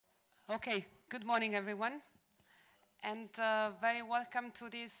Okay, good morning, everyone, and very welcome to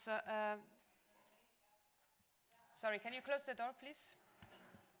this. Sorry, can you close the door, please?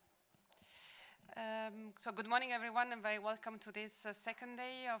 So good morning, everyone, and very welcome to this second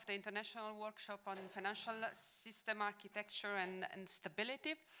day of the International Workshop on Financial System Architecture and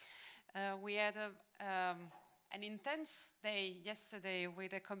Stability. We had an intense day yesterday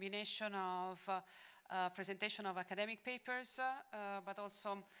with a combination of presentation of academic papers, but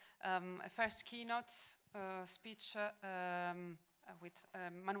also a first keynote speech with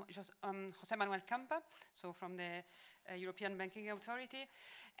José Manuel Campa, so from the European Banking Authority.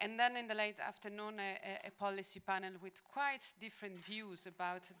 And then in the late afternoon, a policy panel with quite different views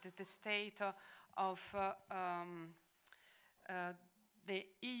about the state of the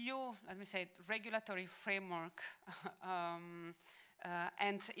EU, let me say, regulatory framework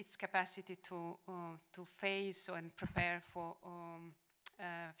and its capacity to face and prepare for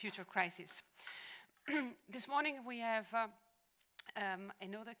future crises. This morning we have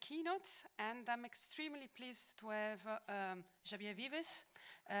another keynote, and I'm extremely pleased to have Xavier Vives.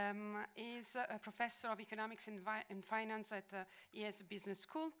 He's a professor of economics and finance at IESE Business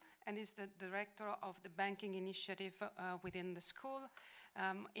School and is the director of the banking initiative within the school.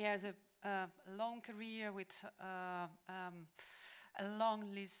 He has a long career with a long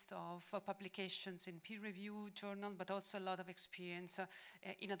list of publications in peer-reviewed journal, but also a lot of experience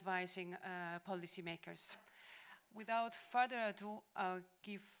in advising policymakers. Without further ado, I'll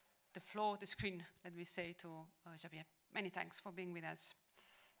give the floor, the screen, let me say, to Xavier. Many thanks for being with us.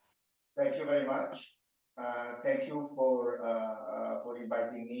 Thank you very much. Thank you for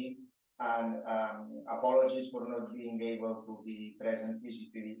inviting me, and apologies for not being able to be present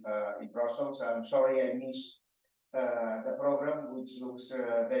physically in Brussels. I'm sorry I missed the program, which looks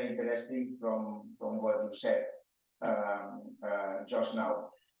very interesting from what you said just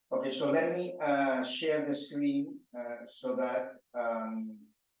now. Okay, so let me share the screen so that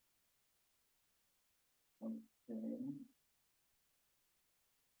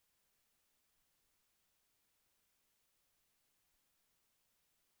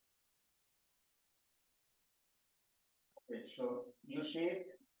okay, so you see it?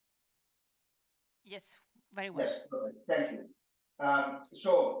 Yes, very well. Yes, perfect. Thank you.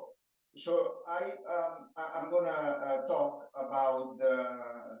 So I'm gonna talk about the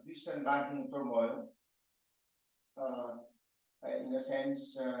recent banking turmoil. In a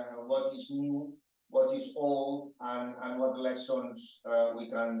sense, what is new, what is old, and what lessons we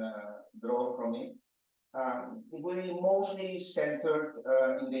can draw from it. It will be mostly centered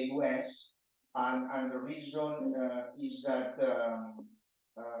in the US, and the reason is that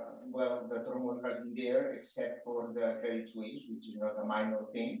well, the turmoil has been there, except for the Credit Suisse, which is not a minor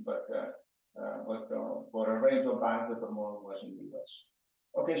thing, but for a range of banks, the turmoil was in the US.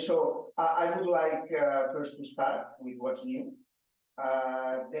 Okay, so I would like first to start with what's new.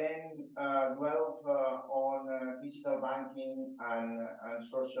 Then delve on digital banking and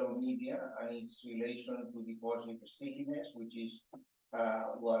social media and its relation to deposit stickiness, which is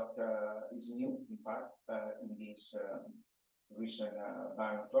what is new, in fact, in this recent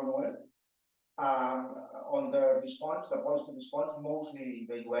bank turmoil. On the response, the policy response, mostly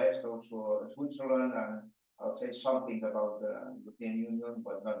the US, also Switzerland, and I would say something about the European Union,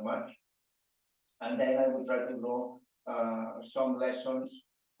 but not much. And then I will try to draw some lessons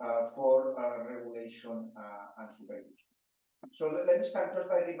for regulation and supervision. So let me start just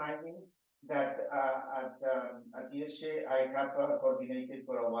by reminding that at IESE, I have coordinated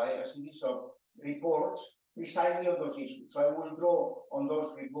for a while a series of reports precisely on those issues. So I will draw on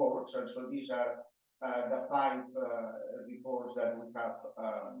those reports, and so these are the 5 reports that we have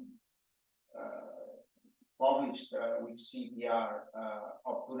published with CPR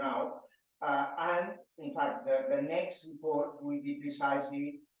up to now. And in fact, the next report will be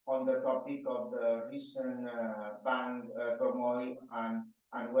precisely on the topic of the recent bank turmoil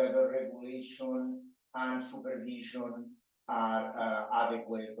and whether regulation and supervision are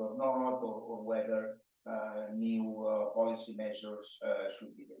adequate or not, or whether new policy measures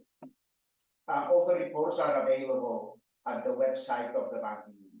should be taken. All the reports are available at the website of the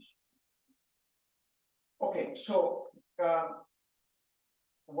banking industry. Okay, so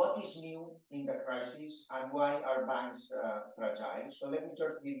what is new in the crisis and why are banks fragile? So let me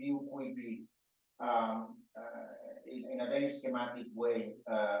just review quickly in a very schematic way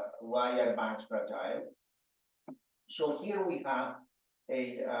why are banks fragile. So here we have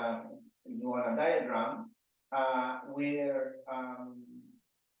a diagram where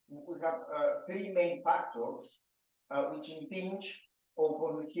we have 3 main factors which impinge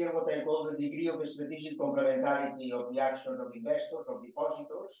upon here what I call the degree of strategic complementarity of the action of investors, of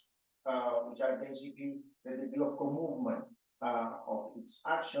depositors, which are basically the degree of co-movement of its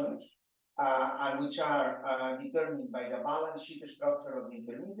actions, and which are determined by the balance sheet structure of the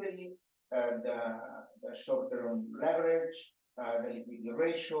intermediary, the short-term leverage, the liquidity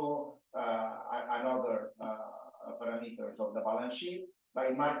ratio, and other parameters of the balance sheet, by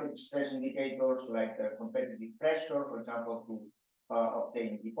market stress indicators like the competitive pressure, for example, to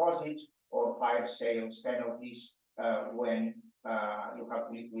obtain deposits, or fire sales penalties when you have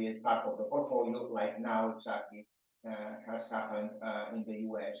to liquidate part of the portfolio, like now exactly has happened in the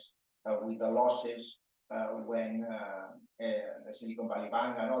US with the losses when the Silicon Valley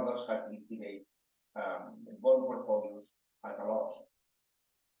Bank and others had to liquidate bond portfolios at a loss.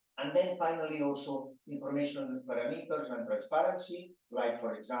 And then finally also information parameters and transparency, like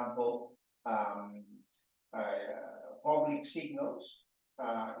for example, public signals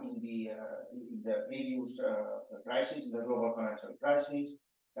in the previous crisis, in the global financial crisis.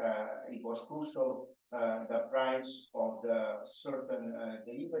 It was crucial the price of the certain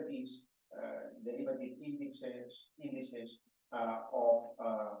derivative indices of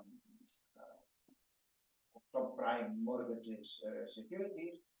subprime mortgages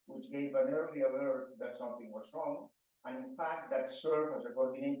securities, which gave an early alert that something was wrong, and in fact that served as a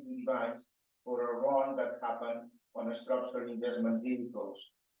coordinating device for a run that happened on a structured investment vehicles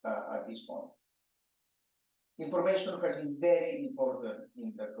at this point. Information has been very important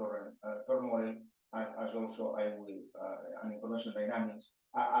in the current turmoil, as also I will, and information dynamics,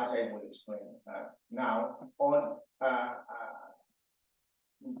 as I will explain now, on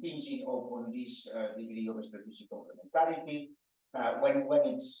impinging upon this degree of strategic complementarity. When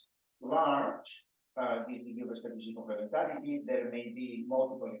it's large, this degree of strategic complementarity, there may be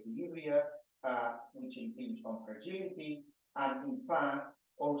multiple equilibria, which impinge on fragility, and in fact,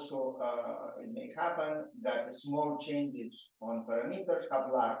 also it may happen that small changes on parameters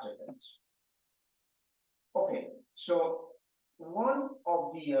have large effects. Okay, so one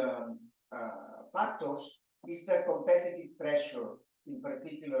of the factors is the competitive pressure, in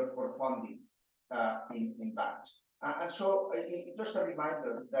particular for funding in banks. And so just a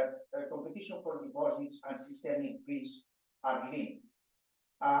reminder that competition for deposits and systemic risk are linked.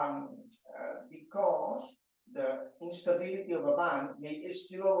 Because the instability of a bank may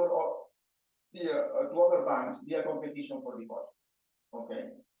spill over to other banks via competition for deposits. Okay,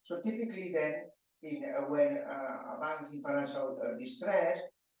 so typically then, when a bank is in financial distress,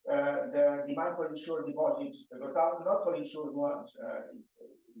 the demand for insured deposits goes down, not for insured ones,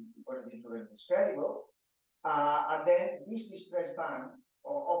 because the insurance is credible, and then this distressed bank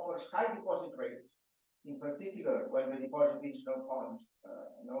offers high deposit rates, in particular when the deposit instrument funds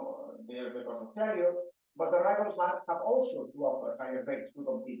bear the cost of failure, but the rival banks have also to offer higher rates to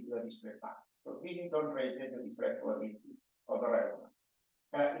compete with the distressed bank. So this in turn raises the distress probability of the rival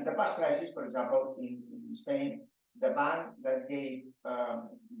bank. In the past crisis, for example, in Spain, the bank that gave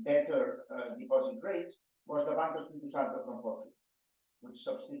better deposit rates was the Banco Espírito Santo from Portugal, which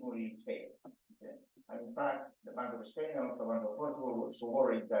subsequently failed. Okay? And in fact, the Bank of Spain and also Bank of Portugal were so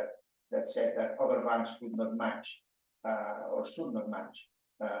worried that said that other banks could not match or should not match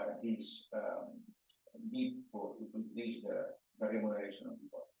this need to increase the remuneration of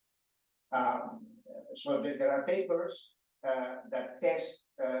deposits. So there are papers that test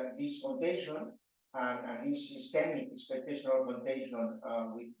this contagion and this systemic expectational contagion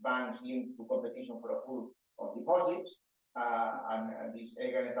with banks linked to competition for a pool of deposits. And this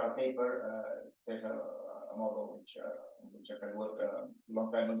Egan et al. Paper, there's a model which I can work a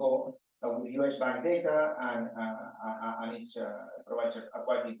long time ago with US bank data, and it provides a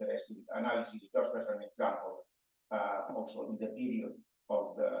quite interesting analysis, just as an example, also in the period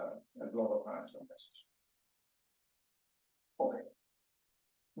of the global financial crisis. Okay.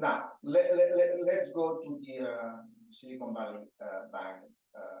 Now, let's go to the Silicon Valley Bank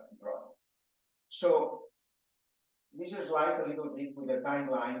drama. So this is like a little bit with a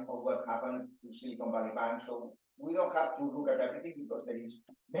timeline of what happened to Silicon Valley Bank. So we don't have to look at everything because there is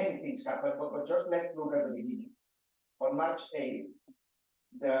many things happen, but just let's look at the beginning. On March 8th,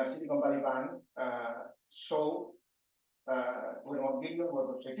 the Silicon Valley Bank sold 21 billion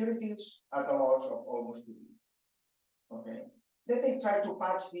worth of securities at a loss of almost 2 billion. Okay. Then they tried to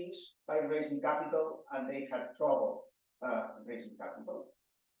patch this by raising capital, and they had trouble raising capital.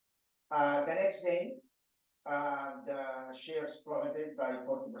 The next day, the shares plummeted by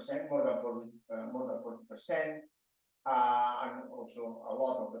 40%, more than 40%, and also a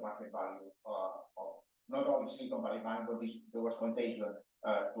lot of the market value of not only Silicon Valley Bank, but there was contagion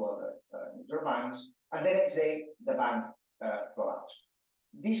to other major banks. And the next day, the bank collapsed.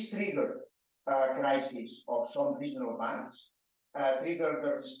 This triggered a crisis of some regional banks, triggered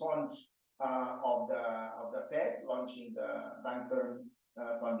the response of the Fed, launching the bank term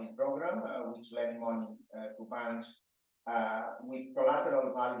funding program, which lent money to banks with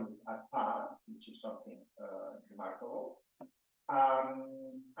collateral value at par, which is something remarkable.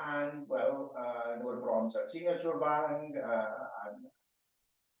 And well, there were problems at Signature Bank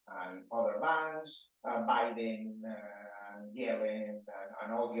and other banks, Biden and Yellen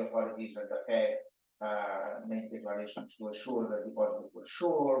and all the authorities at the Fed made declarations to assure that depositors were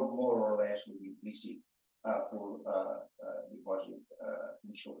sure, more or less, with implicit full deposit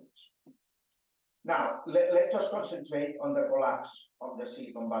insurance. Now, let us concentrate on the collapse of the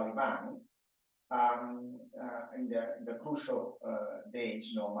Silicon Valley Bank in the crucial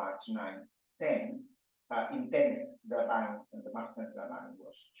days, March 9, 10. In 10, the bank, the March 10, the bank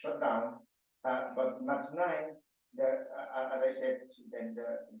was shut down. But March 9, as I said, then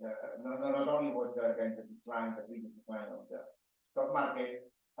not only was there the decline, the big decline of the stock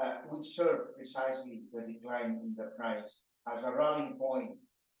market, which served precisely the decline in the price as a rallying point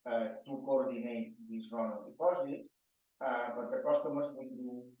to coordinate this run of deposit, but the customers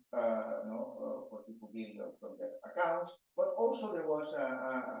withdrew 42 billion from their accounts. But also there was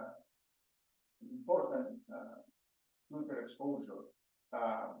important Twitter exposure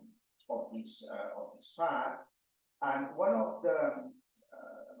of this fact, and one of the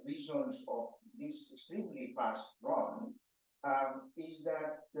reasons of this extremely fast run is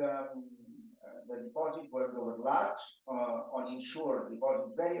that the deposits were large, uninsured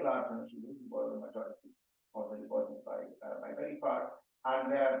deposits, very large, were the majority of the deposits by very far,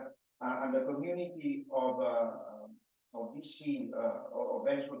 and the community of VC or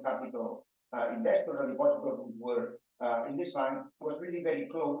venture capital investors and depositors who were in this bank was really very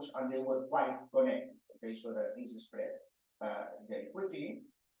close, and they were quite connected. Okay, so that this spread very quickly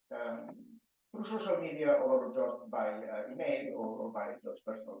through social media or just by email or by just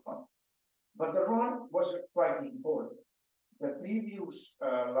personal contact. But the run was quite important. The previous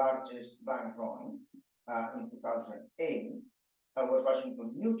largest bank run in 2008 was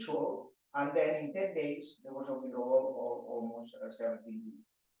Washington Mutual, and then in 10 days there was a withdrawal of almost 17 billion.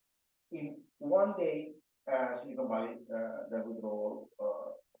 In one day, Silicon Valley, the withdrawal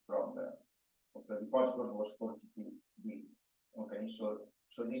from the deposit was 42 billion. Okay,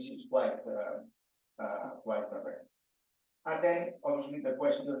 so this is quite rare. And then obviously the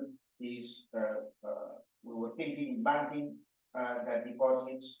question is, we were thinking in banking that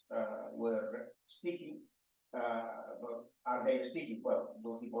deposits were sticky. But are they sticky? Well,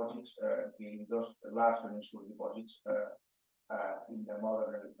 those deposits, those large uninsured deposits in the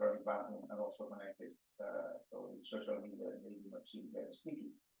modern electronic banking are also connected with social media, they do not seem very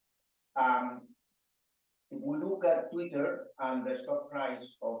sticky. If we look at Twitter and the stock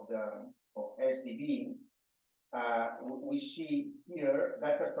price of SVB, we see here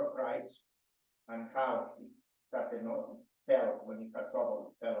that the stock price and how it started fell when it had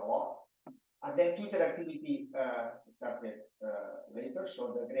trouble, it fell a lot. And then Twitter activity started later.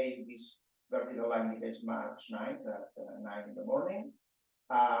 So the gray, this vertical line is March 9th at 9 in the morning.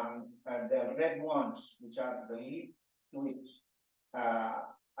 And the red ones, which are the lead tweets,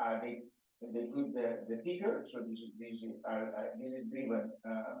 they put the ticker. So this is driven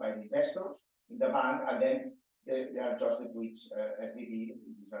by the investors in the bank, and then they are just the tweets SVB.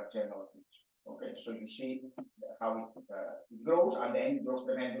 These are general tweets. Okay, so you see how it grows, and then it grows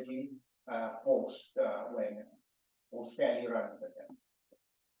tremendously post failure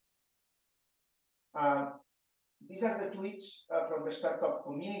and these are the tweets from the startup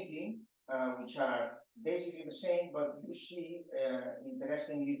community, which are basically the same, but you see,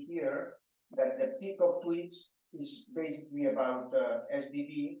 interestingly here, that the peak of tweets is basically about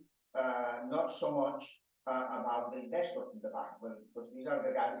SVB, not so much about the investors in the bank, because these are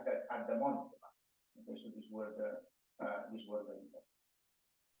the guys that had the money in the bank. Okay, so these were the investors.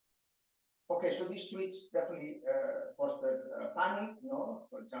 Okay, so these tweets definitely fostered panic.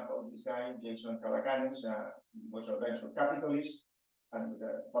 For example, this guy, Jason Calacanis, was a venture capitalist and with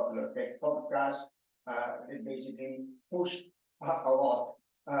a popular tech podcast. It basically pushed a lot.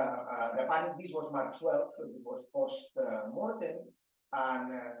 The panic, this was March 12th, so it was post-mortem.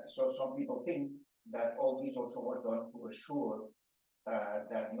 And so some people think that all this also was done to assure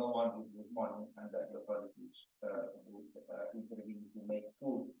that no one would lose money and that the authorities would intervene to make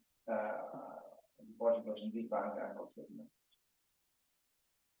full depositors in this bank and also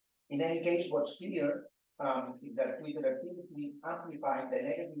in any case, what's clear is that Twitter activity amplified the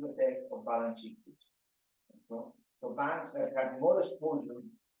negative effect of balance sheet risk. So banks that had more exposure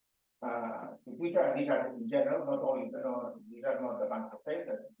to Twitter, and these are in general, not only, these are not the banks of faith,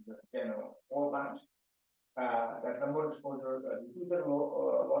 but in general, all banks, that the more exposure, the Twitter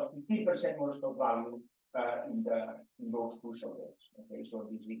lost 15% more stock value in those crucial days. Okay, so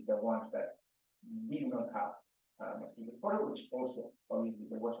these are the ones that did not have much exposure, which also obviously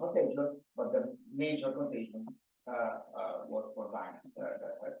there was contagion, but the major contagion was for banks that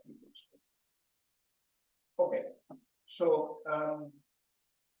had big exposure. Okay, so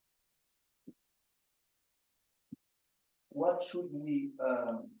what should we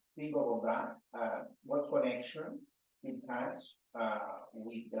think of a bank? What connection it has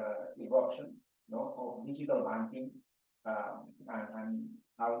with the eruption, of digital banking, and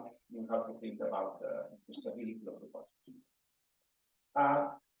how you have to think about the stability of the process.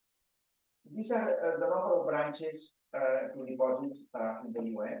 These are the number of branches to deposits in the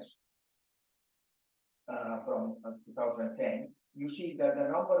US from 2010. You see that the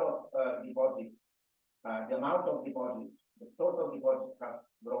number of deposits, the amount of deposits, the total deposits have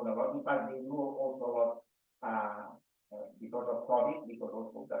grown a lot. In fact, they grew also a lot because of COVID, because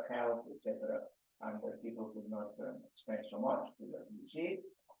also the health, etc., and the people could not spend so much. You see,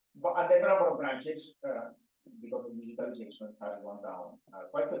 but and the number of branches because of digitalization has gone down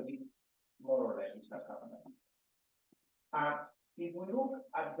quite a bit, more or less. It's not happening. If we look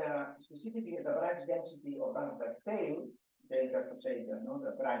at specifically at the branch density of banks that fail, they have to say that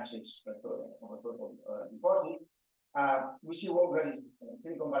the branches of total deposit. We see already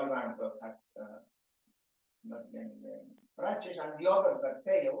Silicon Valley Bank had not many branches, and the others that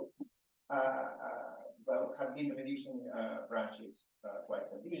fail well, have been reducing branches quite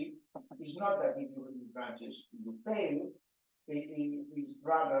a bit. It's not that if you reduce branches you fail, it is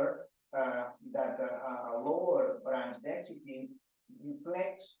rather that a lower branch density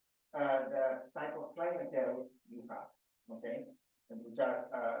reflects the type of clientele you have, okay, and which are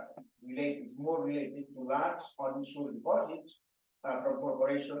more related to large uninsured deposits from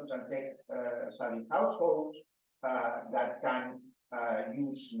corporations and tech-savvy households that can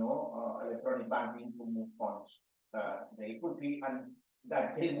use electronic banking to move funds very quickly, and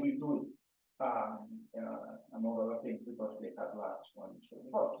that they will do it, among other things, because they have large uninsured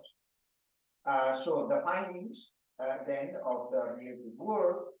deposits. So the findings then of the related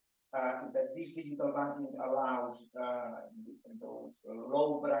work is that this digital banking allows those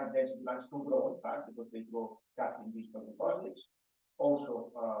low branch density banks to grow, in fact, because they grow capturing digital deposits,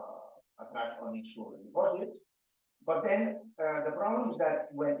 also attract uninsured deposits. But then the problem is that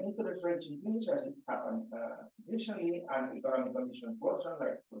when interest rates increase, as it happened recently, and economic conditions worsen,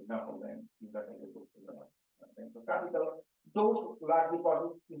 like for example, then you got to go to the venture capital, those large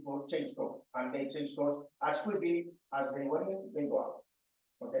deposits people change stores, and they change stores as quickly as they went in, they go out.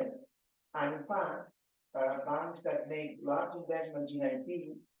 Okay, and in fact, banks that make large investments in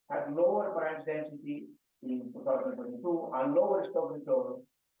IP had lower branch density in 2022 and lower stock returns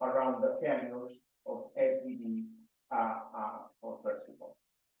around the failures of SBB or first report.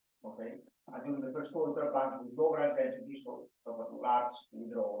 Okay, and during the first quarter, banks with low branch density saw large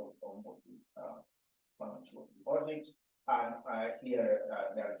withdrawals of mostly financial deposits. And here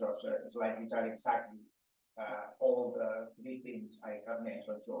there are just slides which are exactly all the three things I have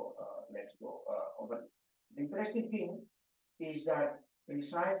mentioned. So let's go over. The interesting thing is that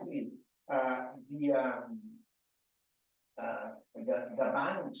precisely the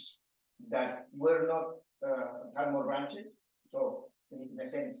banks that were not had more branches. So in a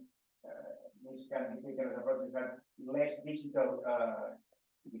sense, this can be taken as a process that less digital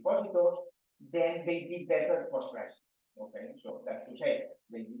depositors, then they did better post-crisis. Okay, so that to say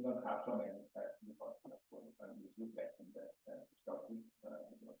they did not have so many depositors, and this reflects in the stock.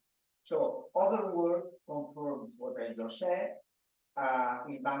 So other work confirms what I just said.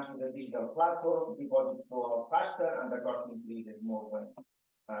 In banks with a digital platform, deposits go out faster and the cost increase is more when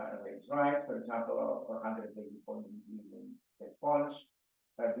rates rise. For example, 100 basis point increase in Fed funds,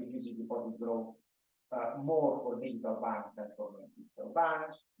 BTC deposits grow more for digital banks than for non-digital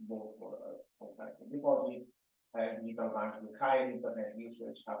banks, both for deposits. Digital banks with higher internet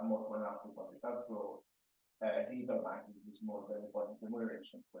usage have more pronounced deposit outflows. Digital banking is more than deposit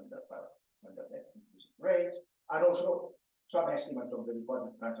remuneration when the Fed increases rates, and also some estimates of the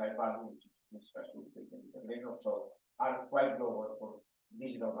deposit franchise value, which is discussed with the integration, so are quite lower for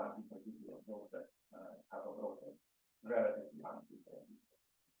digital banking, particularly those that have a growth rate relatively high.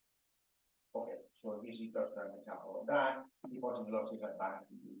 Okay, so this is just an example of that. Deposit losses at bank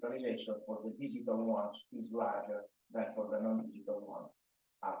digitalization for the digital ones is larger than for the non-digital ones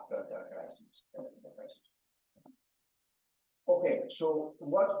after the crisis. Okay, so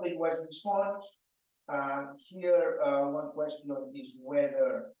what's the US response? Here, one question is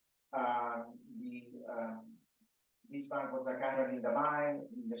whether this bank was a canary in the mine,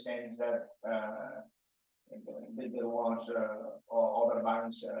 in the sense that there was other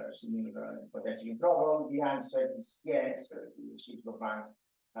banks similar potentially in trouble. The answer is yes. The Citibank Bank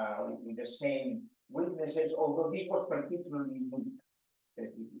with the same weaknesses, although this was particularly weak.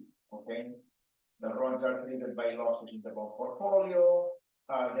 Okay, the loans are triggered by losses in the bond portfolio.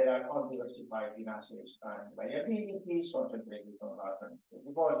 They are undiversified in assets and liabilities, concentrated on long-term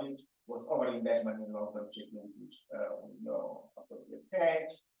deposits, was overinvestment in long-term securities with no appropriate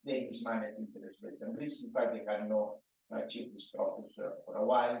hedge. They mismanaged interest rate and risk. In fact, they had no chief risk officer for a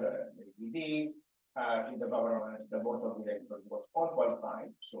while. They did. In the government, the board of directors was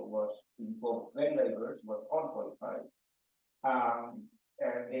unqualified, so was involved very diverse, was unqualified.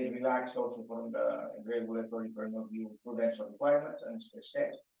 They relaxed also from the regulatory point of view prudential requirements and stress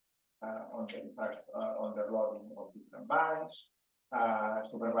tests on the impact on the lobbying of different banks.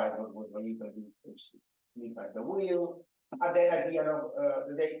 Supervisors would a little bit sleep at the wheel. And then at the end of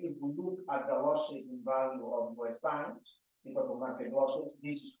the day, if we look at the losses in value of US banks because of market losses,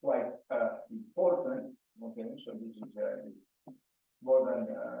 this is quite important. Okay, so this is more than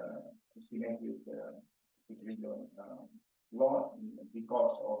estimated $6 billion loss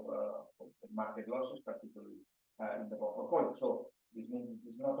because of market losses, particularly in the portfolio. So this means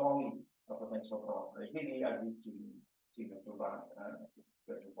it's not only a potential for liquidity, as we see the two banks,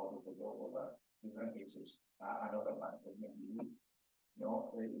 different cases, another bank that may be weak. You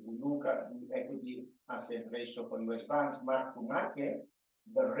know, if we look at the equity asset ratio for US banks, mark to market,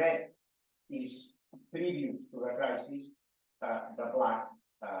 the red is previous to the crisis, the black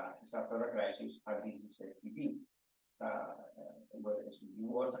is after the crisis, and this is FTP.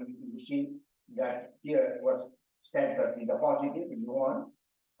 You see that here was centered in the positive in one,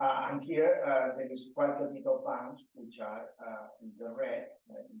 and here there is quite a bit of banks which are in the red,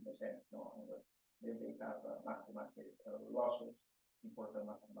 in the sense, no, they have market losses, important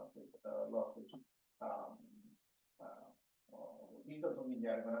market losses. It doesn't mean they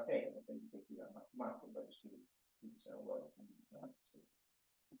are going to pay, market, but still it's well.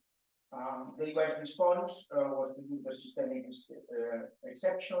 The US response was to use the systemic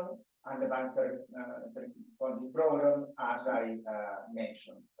exception and the banker funding program, as I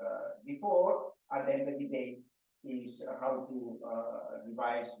mentioned before. And then the debate is how to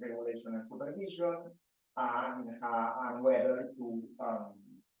revise regulation and supervision, and whether to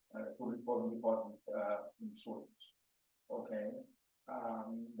reform deposit insurance. Okay.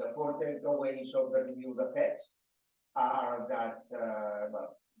 The four takeaways of the review of the text are that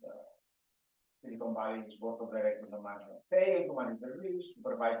Silicon Valley is both of directors and management failed to manage the risk.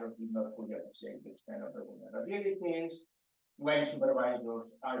 Supervisors did not fully appreciate the extent of the vulnerabilities. When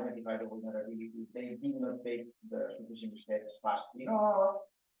supervisors identify the vulnerabilities, they did not take the sufficient steps fast enough.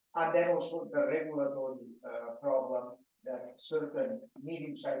 And then also the regulatory problem that certain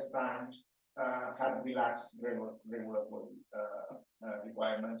medium-sized banks had relaxed regulatory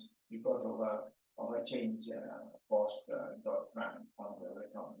requirements because of a change post-Dodd-Frank on the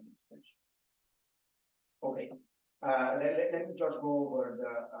economy. Okay, let me just go over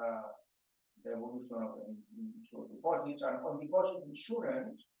the evolution of the insured deposits. And on deposit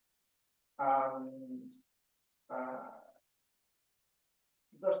insurance,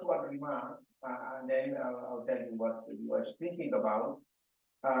 just one remark, and then I'll tell you what you were thinking about.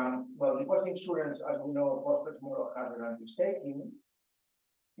 Well, deposit insurance, as we know, fosters more hazard anti-staking,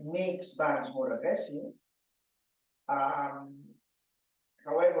 makes banks more aggressive.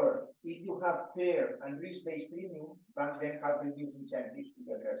 However, if you have fair and risk-based premiums, banks then have reduced incentives to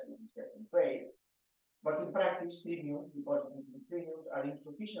be aggressive in certain trade. But in practice, deposit premiums are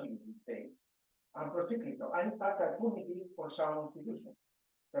insufficiently paid and procyclical, and in fact are punitive for some institutions.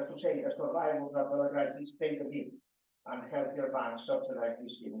 That's to say, the survivors after the crisis pay the bill and help their banks subsidize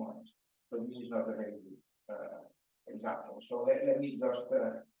risky ones. So this is not a very good example. So let me just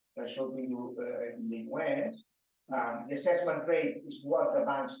show you in the US. The assessment rate is what the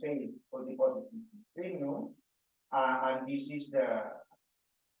banks pay for deposit premiums, and this is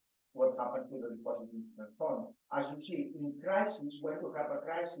what happened to the deposit insurance fund. As you see, in crisis, when you have a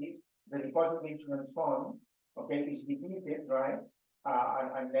crisis, the deposit insurance fund, okay, is depleted, right?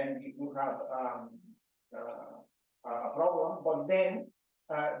 And then you have a problem. But then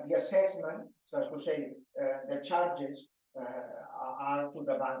the assessment, so as to say, the charges are to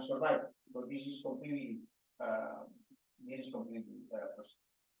the bank survivor. So this is completely.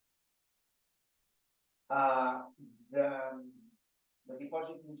 The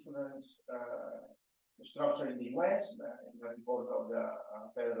deposit insurance structure in the US, in the report of the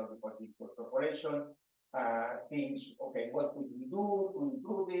Federal Deposit Corporation, thinks, okay, what could we do to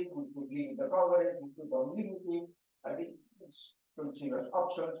improve it? We could limit the coverage, we could unlimit it. I think it's considered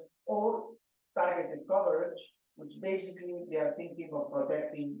options, or targeted coverage, which basically they are thinking of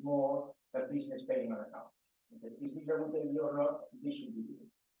protecting more the business payment account. Okay. Is this a good idea or not? This should be good.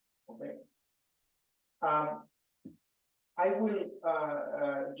 Okay. I will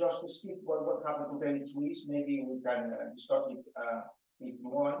just skip what happened to Credit Suisse. Maybe we can discuss it if you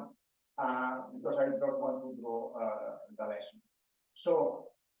want, because I just want to draw the lesson. So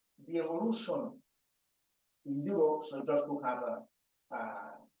the evolution in Europe, so just to have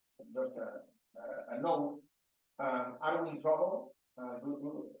a note, are we in trouble?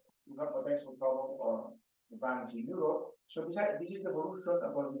 Do we have potential trouble for the banks in Europe? So this is the evolution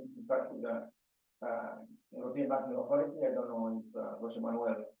according to the European Banking Authority. I don't know if Jose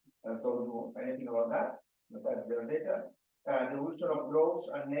Manuel told you anything about that, but that's their data. The evolution of gross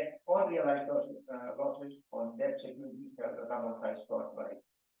and net unrealized losses on debt securities that are amortized cost by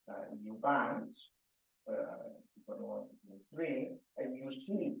EU banks, 2003, and you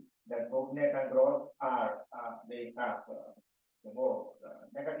see that both net and gross are they have both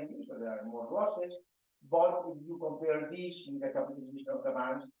negative, so there are more losses. But if you compare this with the capitalization of the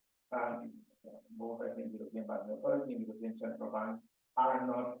banks, both I think the European Banking Authority and the European Central Bank are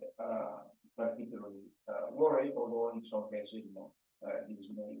not particularly worried, although in some cases, this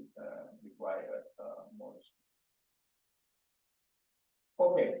may require more.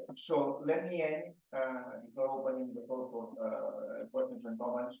 Okay, so let me end before opening the floor for questions and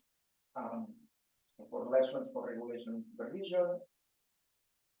comments for lessons for regulation and supervision.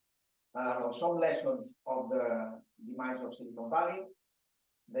 Some lessons of the demise of Silicon Valley,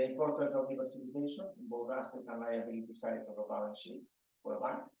 the importance of diversification in both asset and liability sides of a balance sheet for a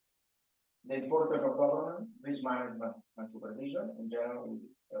bank, the importance of governance, risk management, and supervision. In general, we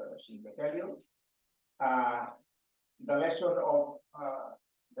see the failure. The lesson of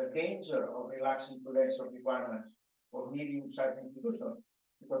the danger of relaxing prudential requirements for medium-sized institutions,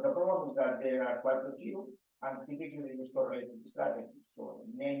 because the problem is that they are quite a few and typically they use correlated strategies. So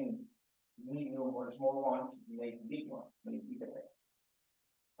many medium or small ones make big ones, make big effects.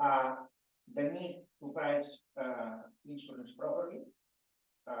 The need to price insurance properly,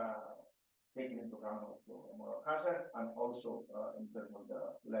 taking into account also moral hazard and also in terms of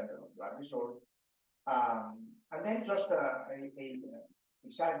the level of blood resort. And then just a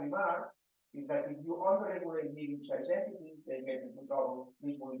side remark is that if you under-regulate medium-sized entities, they get into trouble.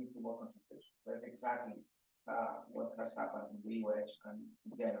 This will lead to more concentration. That's exactly what has happened in the US and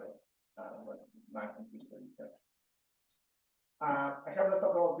in general what banking history tells. I have not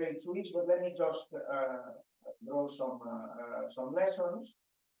talked about Credit Suisse, but let me just draw some lessons.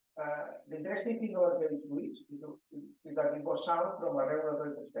 The interesting thing about Credit Suisse is that it was sound from a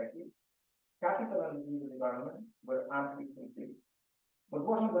regulatory perspective. Capital and liquidity requirements were amply fulfilled, but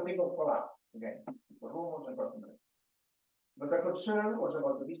wasn't the big of collapse again for rumors and customers. But the concern was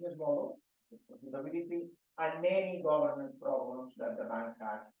about the business model, the profitability, and many governance problems that the bank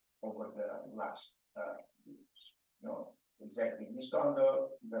had over the last years. Executive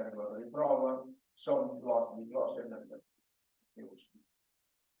misconduct, the regulatory problem, some big losses,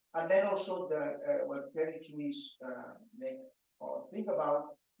 and then also what Credit Suisse think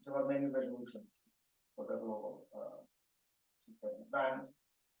about is about many resolutions for the global systemic banks.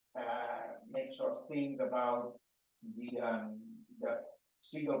 Makes us think about the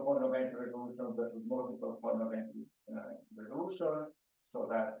single point of entry resolution versus multiple point of entry resolution, so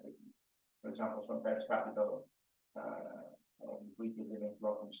that, for example, sometimes capital liquidity remains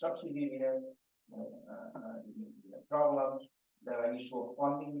locked in subsidy problems. The issue of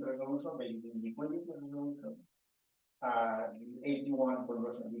funding resolution, basically liquidity resolution. The 81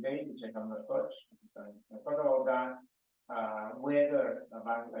 conversion debate, which I cannot touch. I talk about that. Whether a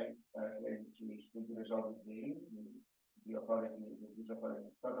bank like Credit Suisse could be resolved with the authority, the authority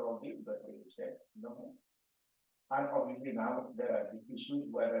talk about it, but they said no. And obviously now there are the issues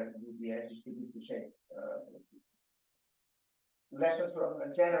whether UBS is to say. Lessons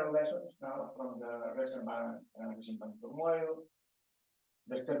from general lessons now from the recent bank turmoil.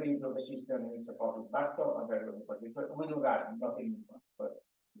 The stability of the system needs a public backstop and very particular. We do that, nothing new, but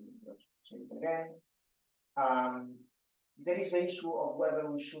let's say it again. There is the issue of whether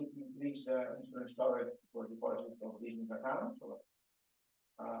we should increase the insurance coverage for deposit of business accounts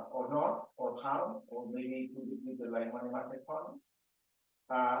or not, or how, or maybe to be like money market funds.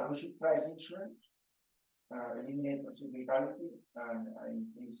 We should price insurance, eliminate cyclicality, and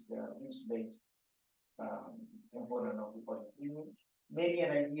increase the risk-based component of deposit premiums. Maybe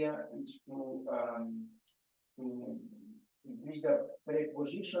an idea is to increase the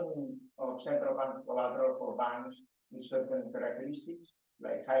positioning of central bank collateral for banks with certain characteristics,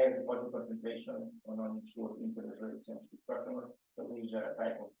 like higher deposit concentration on uninsured interest rate sensitive customers. So there is a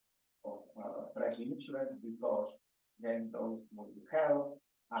type of of pricing insurance because then those will help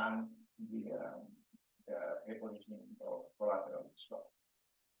and the repositioning of collateral stock.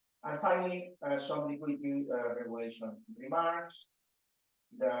 And finally, some liquidity regulation remarks.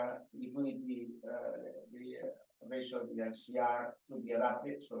 The liquidity ratio of the LCR should be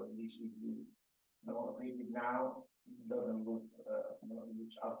adapted, so this is the read it now. It doesn't look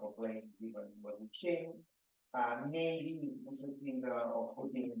which out of place given what we've seen. Maybe we should think of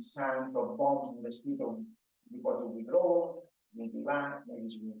putting sand or bombs in the speed of deposit withdrawal, maybe that, maybe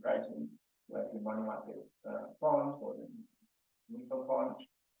it's been pricing like the money market funds or the mutual funds.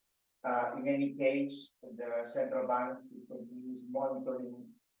 In any case, the central bank should continue monitoring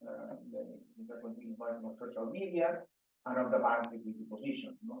the continued monitoring of social media and of the bank liquidity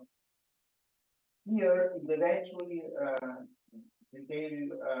position. Here, if eventually retail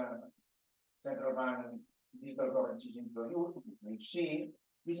central bank digital currencies introduced, which we see,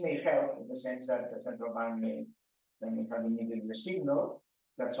 this may help in the sense that the central bank may have immediately a signal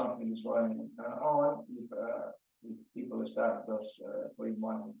that something is going on if people start just putting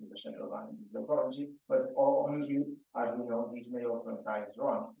money into the central bank digital currency. But honestly, as we know, this may also entice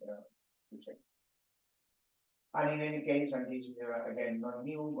runs to say. And in any case, and this is again not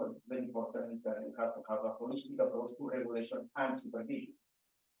new, but very important, is that you have to have a holistic approach to regulation and supervision.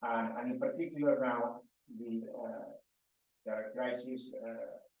 And in particular now, the crisis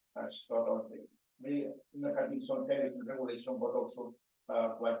has sort of there have been some territory regulation, but also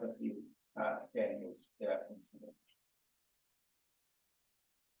quite a few failures incidents.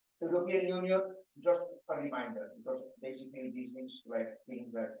 The European Union, just a reminder, because basically these things like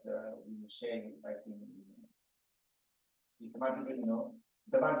things that we say, I think, automatically,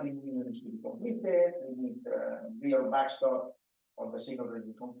 the banking union is to be completed. We need real backstop of the single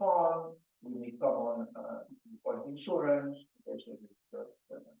resolution fund. We need common deposit insurance. Basically,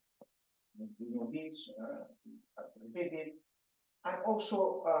 we know this, have to repeat it. And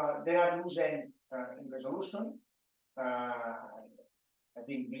also, there are loose ends in resolution. I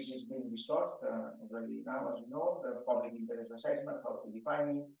think this is being discussed already now, as you know, the public interest assessment, how to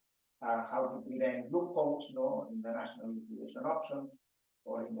define it, how to prevent loopholes in the national liquidation options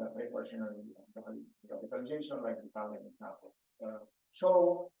or in the precautionary capitalization, like the Italian example.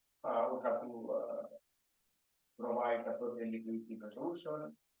 So we have to provide appropriate liquidity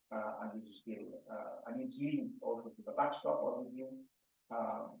resolution, and this is still, and it's linked also to the backstop of the new.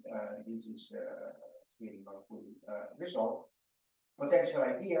 This is still not fully resolved. Potential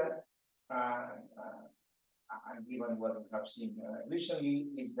idea, and given what we have seen recently,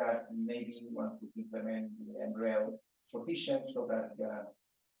 is that maybe we want to implement the MREL sufficient so that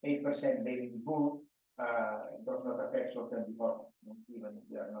 8% daily book does not affect short-term deposits, even if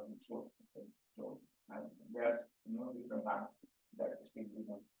they are not insured. Okay. So, and there's different banks that still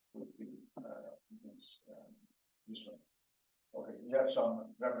didn't fulfill this one. Okay, there are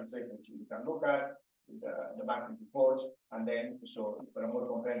some references which you can look at. The banking reports, and then so for a more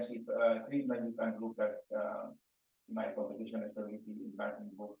comprehensive treatment, you can look at my competition and stability in banking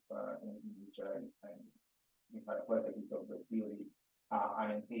book, in which I have quite a bit of the theory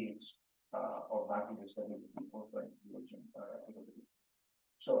and empirics of banking stability, also in relation.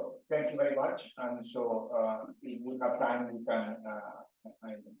 So thank you very much. And so if we have time, we can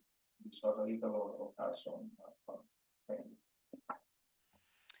discuss a little or have some thank you.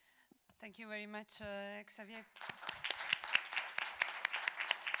 Thank you very much, Xavier.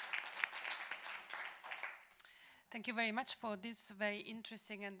 Thank you very much for this very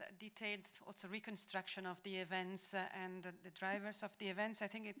interesting and detailed also reconstruction of the events and the drivers of the events. I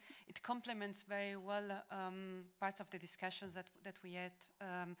think it complements very well parts of the discussions that we had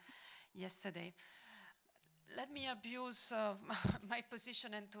yesterday. Let me abuse my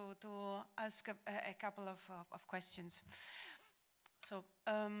position and to ask a couple of questions. So,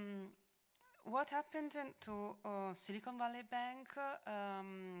 what happened to Silicon Valley Bank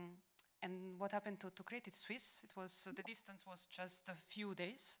and what happened to Credit Suisse? It was the distance was just a few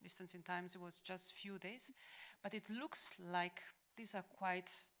days. Distance in times it was just few days, but it looks like these are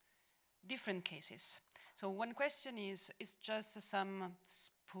quite different cases. So one question is just some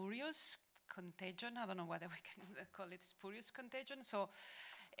spurious contagion? I don't know whether we can call it spurious contagion. So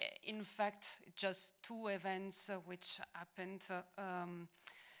in fact, just two events which happened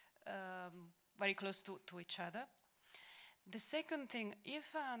very close to each other. The second thing,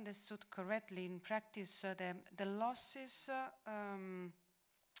 if I understood correctly, in practice, the losses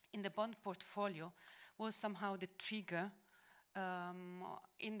in the bond portfolio was somehow the trigger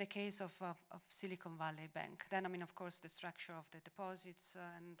in the case of Silicon Valley Bank. Then, I mean, of course, the structure of the deposits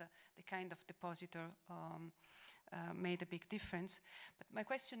and the kind of depositor made a big difference. But my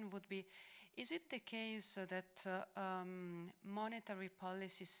question would be, is it the case that monetary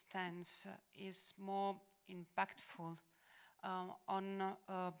policy stance is more impactful on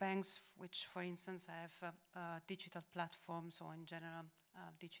banks which, for instance, have digital platforms or in general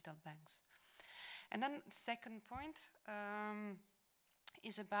digital banks? And then second point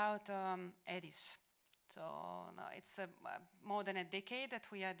is about EDIS. So no, it's more than a decade that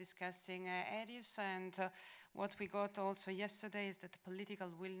we are discussing EDIS, and what we got also yesterday is that the political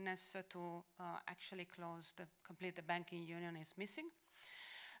willingness to actually complete the banking union is missing.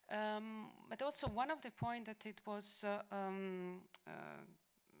 But also one of the points that it was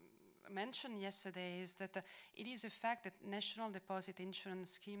mentioned yesterday is that it is a fact that national deposit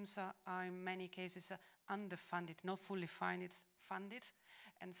insurance schemes are in many cases underfunded, not fully funded,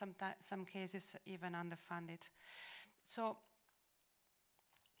 and some cases even underfunded. So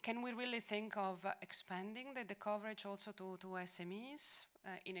can we really think of expanding the coverage also to SMEs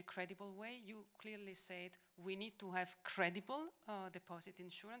in a credible way? You clearly said we need to have credible deposit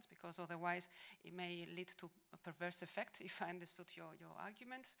insurance, because otherwise it may lead to a perverse effect, if I understood your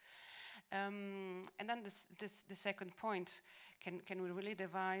argument. And then the second point, can we really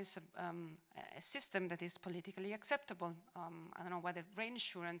devise a system that is politically acceptable? I don't know whether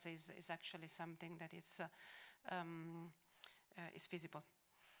reinsurance is actually something that is feasible.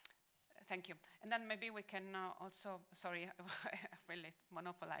 Thank you. And then maybe we can also, sorry, I really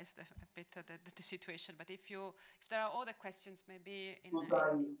monopolized a bit the situation, but if there are other questions, maybe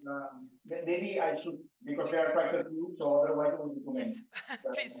maybe I should, because there are quite a few, so otherwise it will be too many.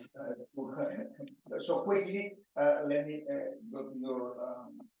 Yes, please. So quickly, let me go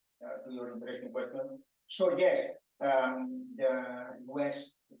to your interesting question. So yes, the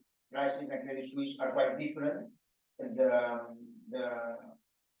US crisis and Credit Suisse are quite different.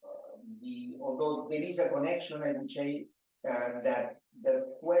 Although there is a connection, I would say that the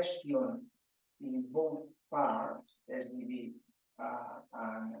question in both parts, SVB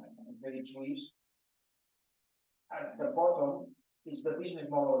and Credit Suisse, at the bottom is the business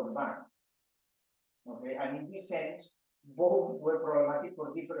model of the bank. Okay, and in this sense, both were problematic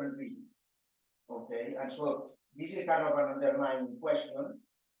for different reasons. Okay, and so this is kind of an underlying question,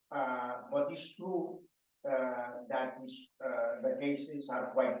 but it's true that the cases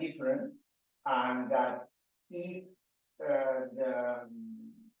are quite different, and that if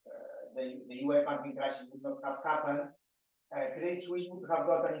the US banking crisis would not have happened, Credit Suisse would have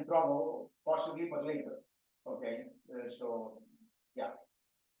gotten in trouble, possibly, but later. Okay, so yeah.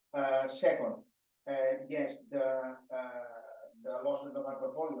 Second, yes, the losses of our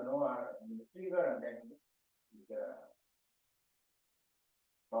portfolio, are the trigger, and then the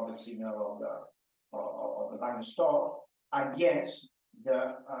public signal of the bank stock. And yes,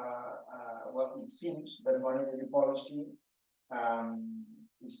 what it seems that monetary policy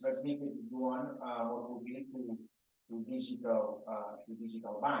is transmitted to one what would be to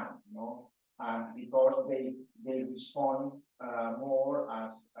digital bank, and because they respond more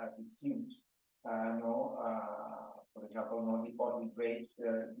as it seems, for example, non-deposit rates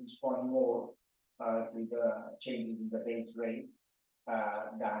respond more to the changes in the base rate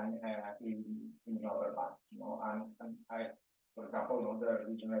than in other banks, and I, for example, the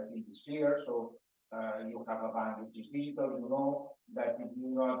regional thing is clear. So you have a bank which is digital, that if you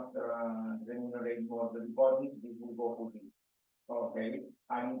not remunerate more the deposits, this will go fully. Okay,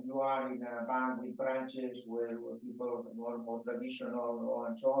 and if you are in a bank with branches where people are more traditional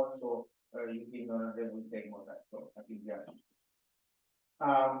and so on, so you think they will take more time. So I think the answer.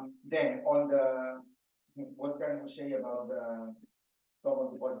 Then on what can we say about the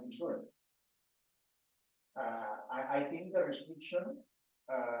common deposit insurance? I think the restriction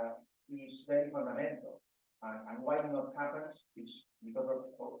is very fundamental, and why it not happens is because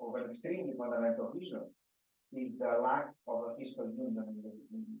of an extremely fundamental reason, is the lack of a fiscal union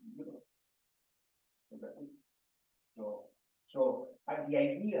in Europe. So the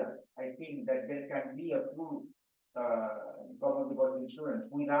idea, I think, that there can be a full common deposit insurance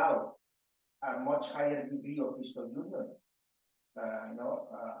without a much higher degree of fiscal union,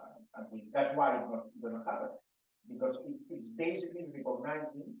 I think that's why it's not going to happen, because it's basically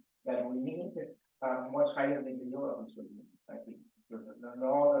recognizing that we need a much higher degree of fiscal union. I think there's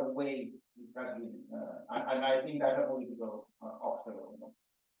no other way it has been, and I think that's a political obstacle.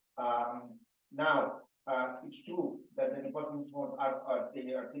 Now, it's true that the deposit funds are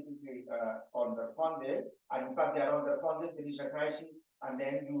typically underfunded, and in fact they are underfunded. There is a crisis, and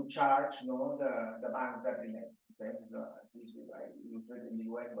then you charge, the bank that remains. Okay? illustrated in the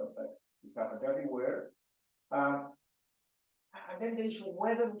UN, but it happens everywhere. And then the issue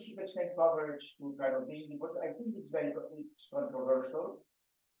whether we should extend coverage to kind of this, but I think it's controversial.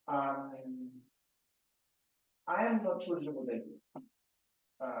 I am not sure it's a good idea.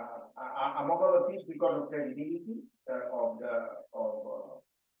 Among other things, because of credibility of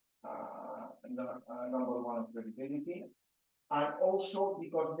number one of credibility, and also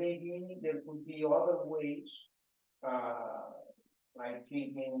because maybe there could be other ways, like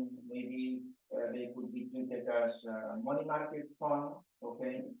thinking maybe they could be treated as money market fund,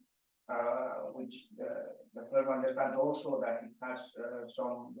 okay, which the firm understands also that it has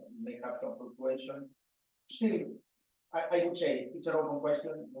may have some fluctuation. Still, I would say it's an open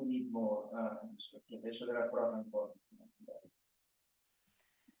question. We need more. So there are pros and cons.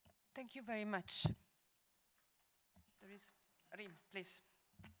 Thank you very much. There is Rim, please.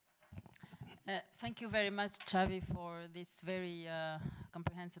 Thank you very much, Xavi, for this very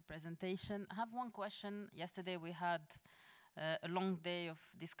comprehensive presentation. I have one question. Yesterday we had a long day of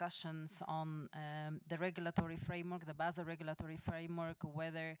discussions on the regulatory framework, the Basel regulatory framework,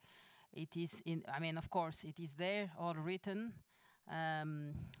 whether it is I mean, of course, it is there, all written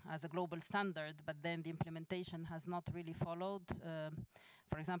as a global standard, but then the implementation has not really followed.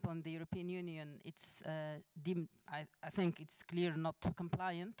 For example, in the European Union, it's deemed, I think it's clear, not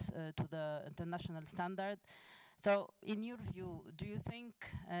compliant to the international standard. So in your view, do you think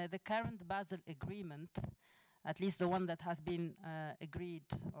the current Basel agreement, at least the one that has been agreed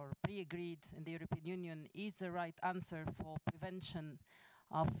or pre-agreed in the European Union, is the right answer for prevention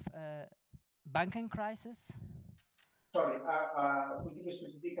of banking crisis? Sorry, could you be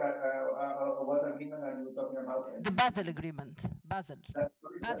specific what agreement are you talking about? The Basel agreement, Basel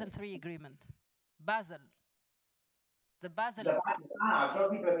 3 agreement, Basel. The Basel.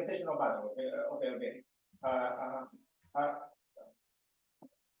 Joint implementation of Basel. Okay.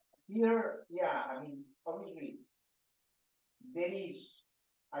 Here, yeah, I mean, obviously, there is,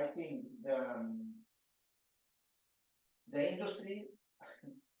 I think, the industry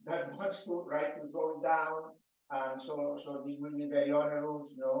that wants to slow it down, and so this will be very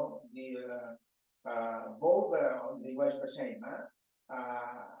onerous. No, both on the IESE the same,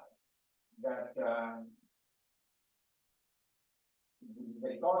 that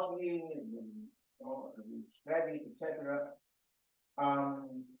very costly, reduce credit, etc.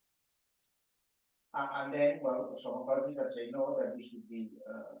 And then, well, some authorities that say no, that this should be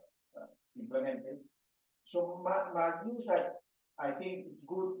implemented. So my view is that I think it's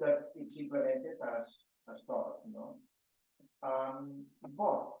good that it's implemented as thought, you know.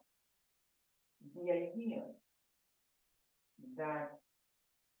 But the idea that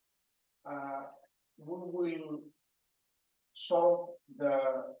we will solve the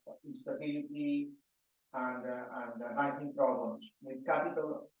instability and the banking problems with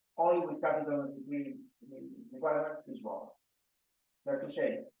capital, only with capital requirement is wrong. Fair to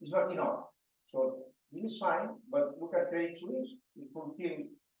say, it's not enough. So this is fine, but look at Credit Suisse, it fulfilled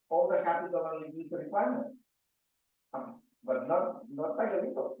all the capital and liquidity requirements, but not by a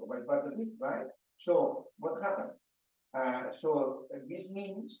little, but by the bit, right? So what happened? So this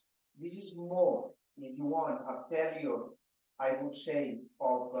means this is more, if you want, a failure, I would say,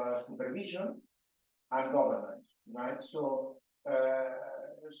 of supervision and governance, right? So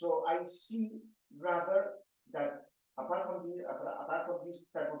so I see rather that apart from this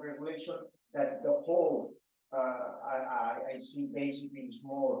type of regulation, that the whole I see basically is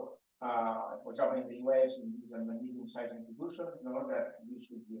more, for example, in the US and the medium-sized institutions, you know, that this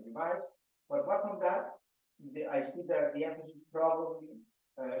should be revised. But apart from that, I see that the emphasis probably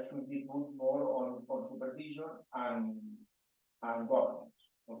should be put more on supervision and governance,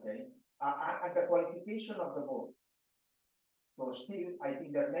 okay? And the qualification of the board. So still, I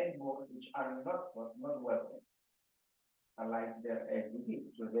think there are many boards which are not welcome, unlike the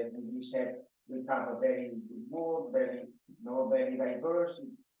SDG. So the SDG said we have a very good board, very diverse.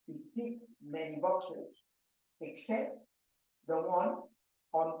 It ticked many boxes, except the one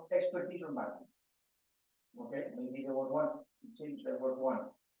on expertise on banking. Okay, maybe there was one. It seems there was one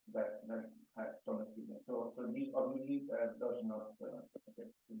that had some experience. So this obviously does not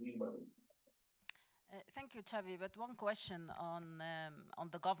be what it is. Thank you, Xavi. But one question on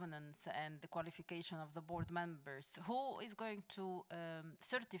the governance and the qualification of the board members. Who is going to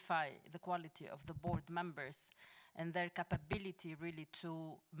certify the quality of the board members and their capability really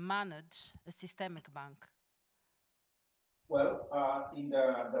to manage a systemic bank? Well, in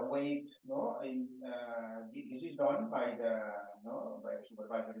the way this is done by the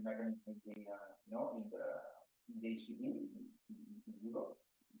supervisory mechanism in the ECB in Europe.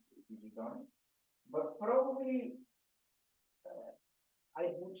 This is done. But probably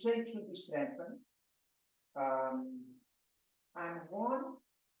I would say it should be strengthened. And one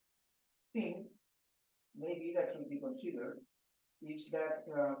thing maybe that should be considered is that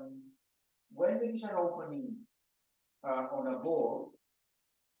when there is an opening on a board,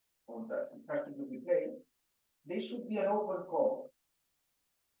 or that it has to be paid, there should be an open call,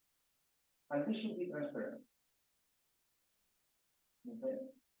 and this should be transparent. Okay,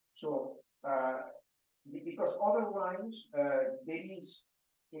 so because otherwise there is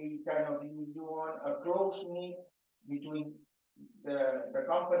a kind of, you want a close knit between the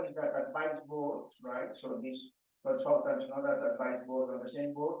companies that advise boards, right? So these consultants, not that advise board on the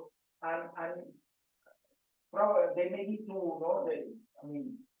same board, and probably they may need to, I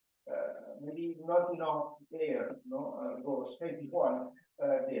mean, maybe not enough there, goes 21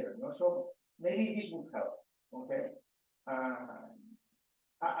 there, so maybe this would help, okay?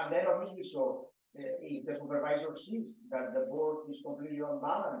 And then obviously, so if the supervisor sees that the board is completely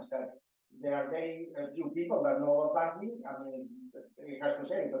unbalanced, that there are very few people that know about banking, I mean, it has to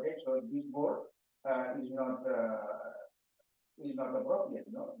say it, okay, so this board is not appropriate,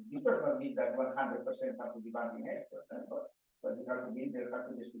 This does not mean that 100% have to be banking experts, but you have to be, there have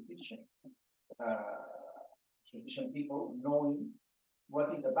to be sufficient people knowing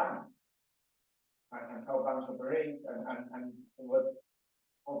what is a bank and how banks operate and what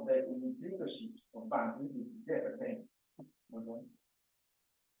of the intricacies of banking is there. Okay.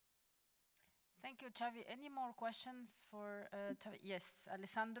 Thank you, Xavi. Any more questions for Xavi? Yes,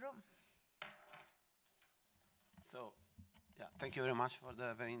 Alessandro. So, yeah, thank you very much for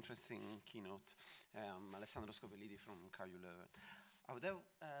the very interesting keynote. Alessandro Scopelliti from Caio 11. I would have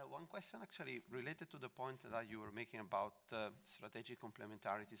one question actually related to the point that you were making about strategic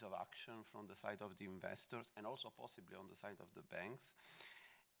complementarities of action from the side of the investors and also possibly on the side of the banks.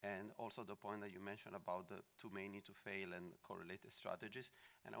 And also the point that you mentioned about the too many to fail and correlated strategies.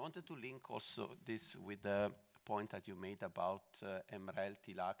 And I wanted to link also this with the point that you made about MREL,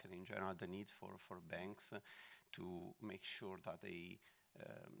 TLAC, and in general the need for banks to make sure that they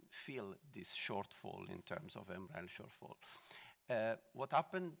fill this shortfall in terms of MREL shortfall. What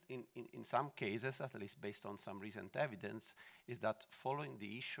happened in some cases, at least based on some recent evidence, is that following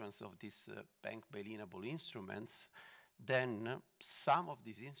the issuance of these bank bail-inable instruments, then some of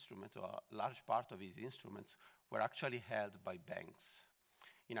these instruments, or a large part of these instruments, were actually held by banks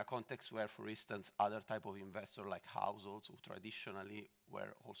in a context where, for instance, other type of investors like households who traditionally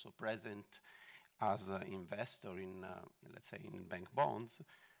were also present as an investor in, let's say, in bank bonds,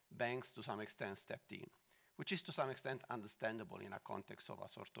 banks to some extent stepped in, which is to some extent understandable in a context of a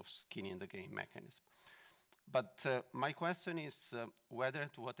sort of skin in the game mechanism. But my question is whether,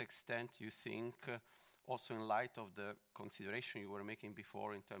 to what extent you think, also in light of the consideration you were making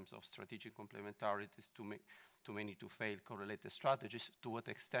before in terms of strategic complementarities, too many to fail correlated strategies, to what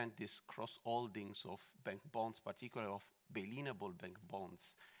extent these cross-holdings of bank bonds, particularly of bail-inable bank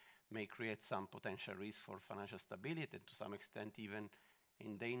bonds, may create some potential risk for financial stability and to some extent even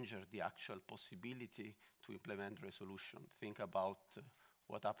endanger the actual possibility to implement resolution. Think about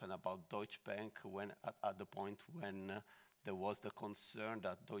what happened about Deutsche Bank when at the point when there was the concern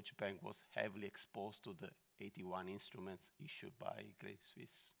that Deutsche Bank was heavily exposed to the 81 instruments issued by Credit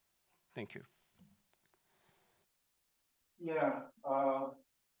Suisse. Thank you. Yeah,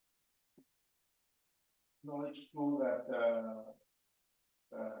 no, it's true that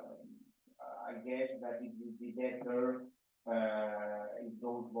I guess that it would be better if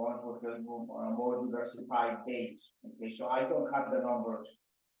those bonds were held on a more diversified base. Okay, so I don't have the numbers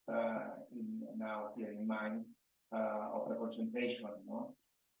now here in mind of the concentration,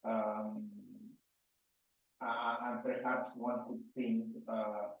 and perhaps one could think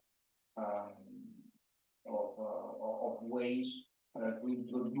of ways to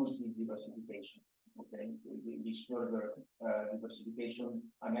introduce this diversification. Okay, this further diversification,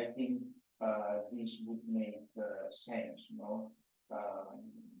 and I think this would make sense,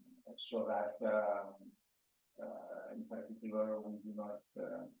 so that in particular we do not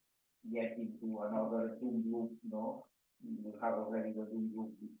get into another doom loop. We have already the doom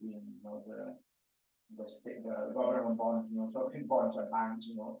loop between the government bonds, sovereign bonds and banks,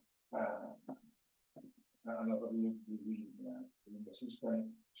 another loop in the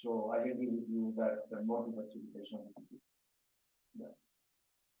system. So I agree with you that the more diversification would be. Yeah.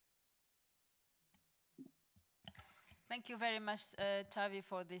 Thank you very much, Xavi,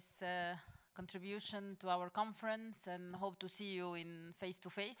 for this contribution to our conference, and hope to see you in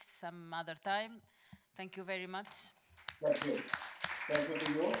face-to-face some other time. Thank you very much. Thank you. Thank you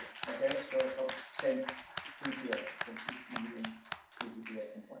to you. Okay, so same here.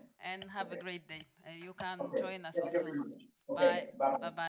 And have a great day. You can join us Thank also. you. Okay, bye. Bye-bye.